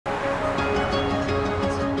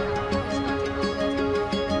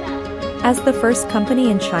As the first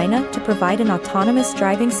company in China to provide an autonomous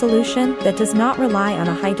driving solution that does not rely on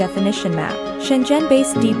a high-definition map,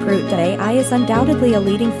 Shenzhen-based DeepRoute.ai is undoubtedly a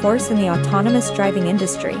leading force in the autonomous driving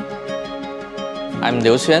industry. I'm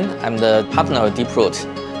Liu Xuan. I'm the partner of DeepRoute,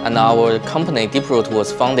 and our company DeepRoute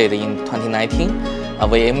was founded in 2019.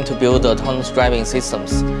 We aim to build autonomous driving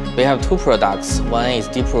systems. We have two products. One is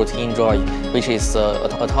DeepRoute Enjoy, which is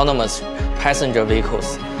autonomous passenger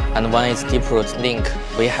vehicles, and one is DeepRoute Link.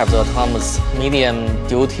 We have the autonomous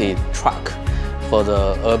medium-duty truck for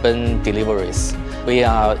the urban deliveries. We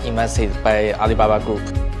are invested by Alibaba Group.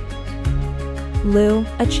 Liu,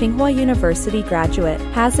 a Tsinghua University graduate,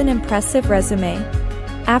 has an impressive resume.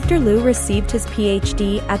 After Liu received his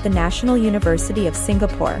PhD at the National University of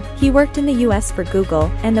Singapore, he worked in the US for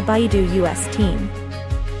Google and the Baidu US team.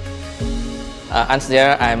 And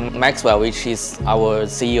there I'm Maxwell, which is our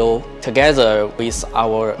CEO. Together with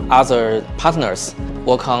our other partners,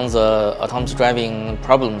 work on the autonomous driving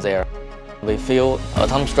problem there. We feel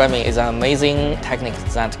autonomous driving is an amazing technique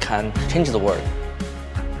that can change the world.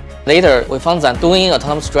 Later, we found that doing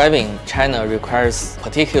autonomous driving, China requires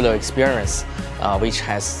particular experience, which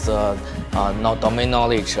has domain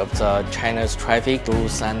knowledge of the China's traffic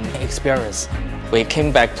rules and experience. We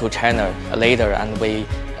came back to China later, and we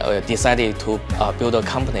decided to build a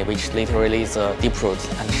company which literally is DeepRoute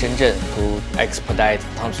and Shenzhen to expedite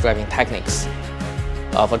autonomous driving techniques.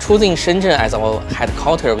 For choosing Shenzhen as our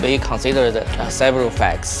headquarters, we considered several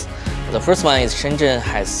facts. The first one is Shenzhen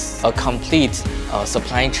has a complete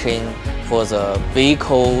supply chain for the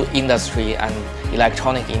vehicle industry and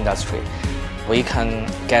electronic industry. We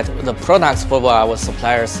can get the products for our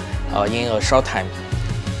suppliers in a short time.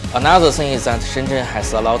 Another thing is that Shenzhen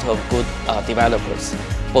has a lot of good developers,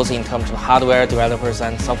 both in terms of hardware developers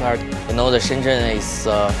and software. You know, the Shenzhen is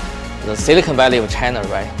the Silicon Valley of China,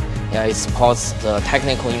 right? Yeah, it supports the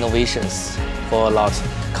technical innovations for a lot.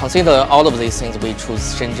 Consider all of these things, we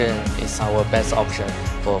choose Shenzhen is our best option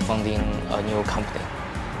for founding a new company.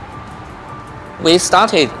 We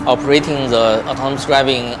started operating the autonomous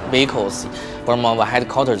driving vehicles from our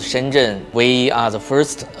headquarters, Shenzhen. We are the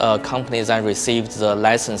first company that received the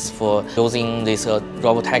license for using these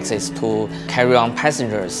robotaxis to carry on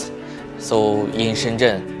passengers. So in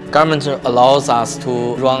Shenzhen, government allows us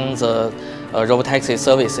to run the robotaxi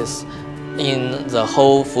services in the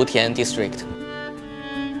whole Futian district.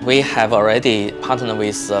 We have already partnered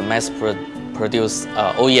with mass-produced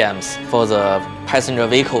OEMs for the passenger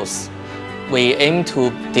vehicles. We aim to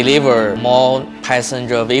deliver more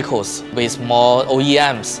passenger vehicles with more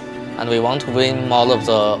OEMs, and we want to win more of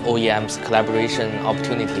the OEMs collaboration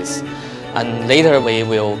opportunities. And later we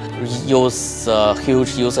will use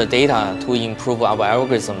huge user data to improve our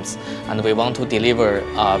algorithms, and we want to deliver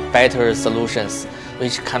better solutions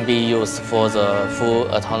which can be used for the full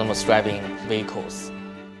autonomous driving vehicles.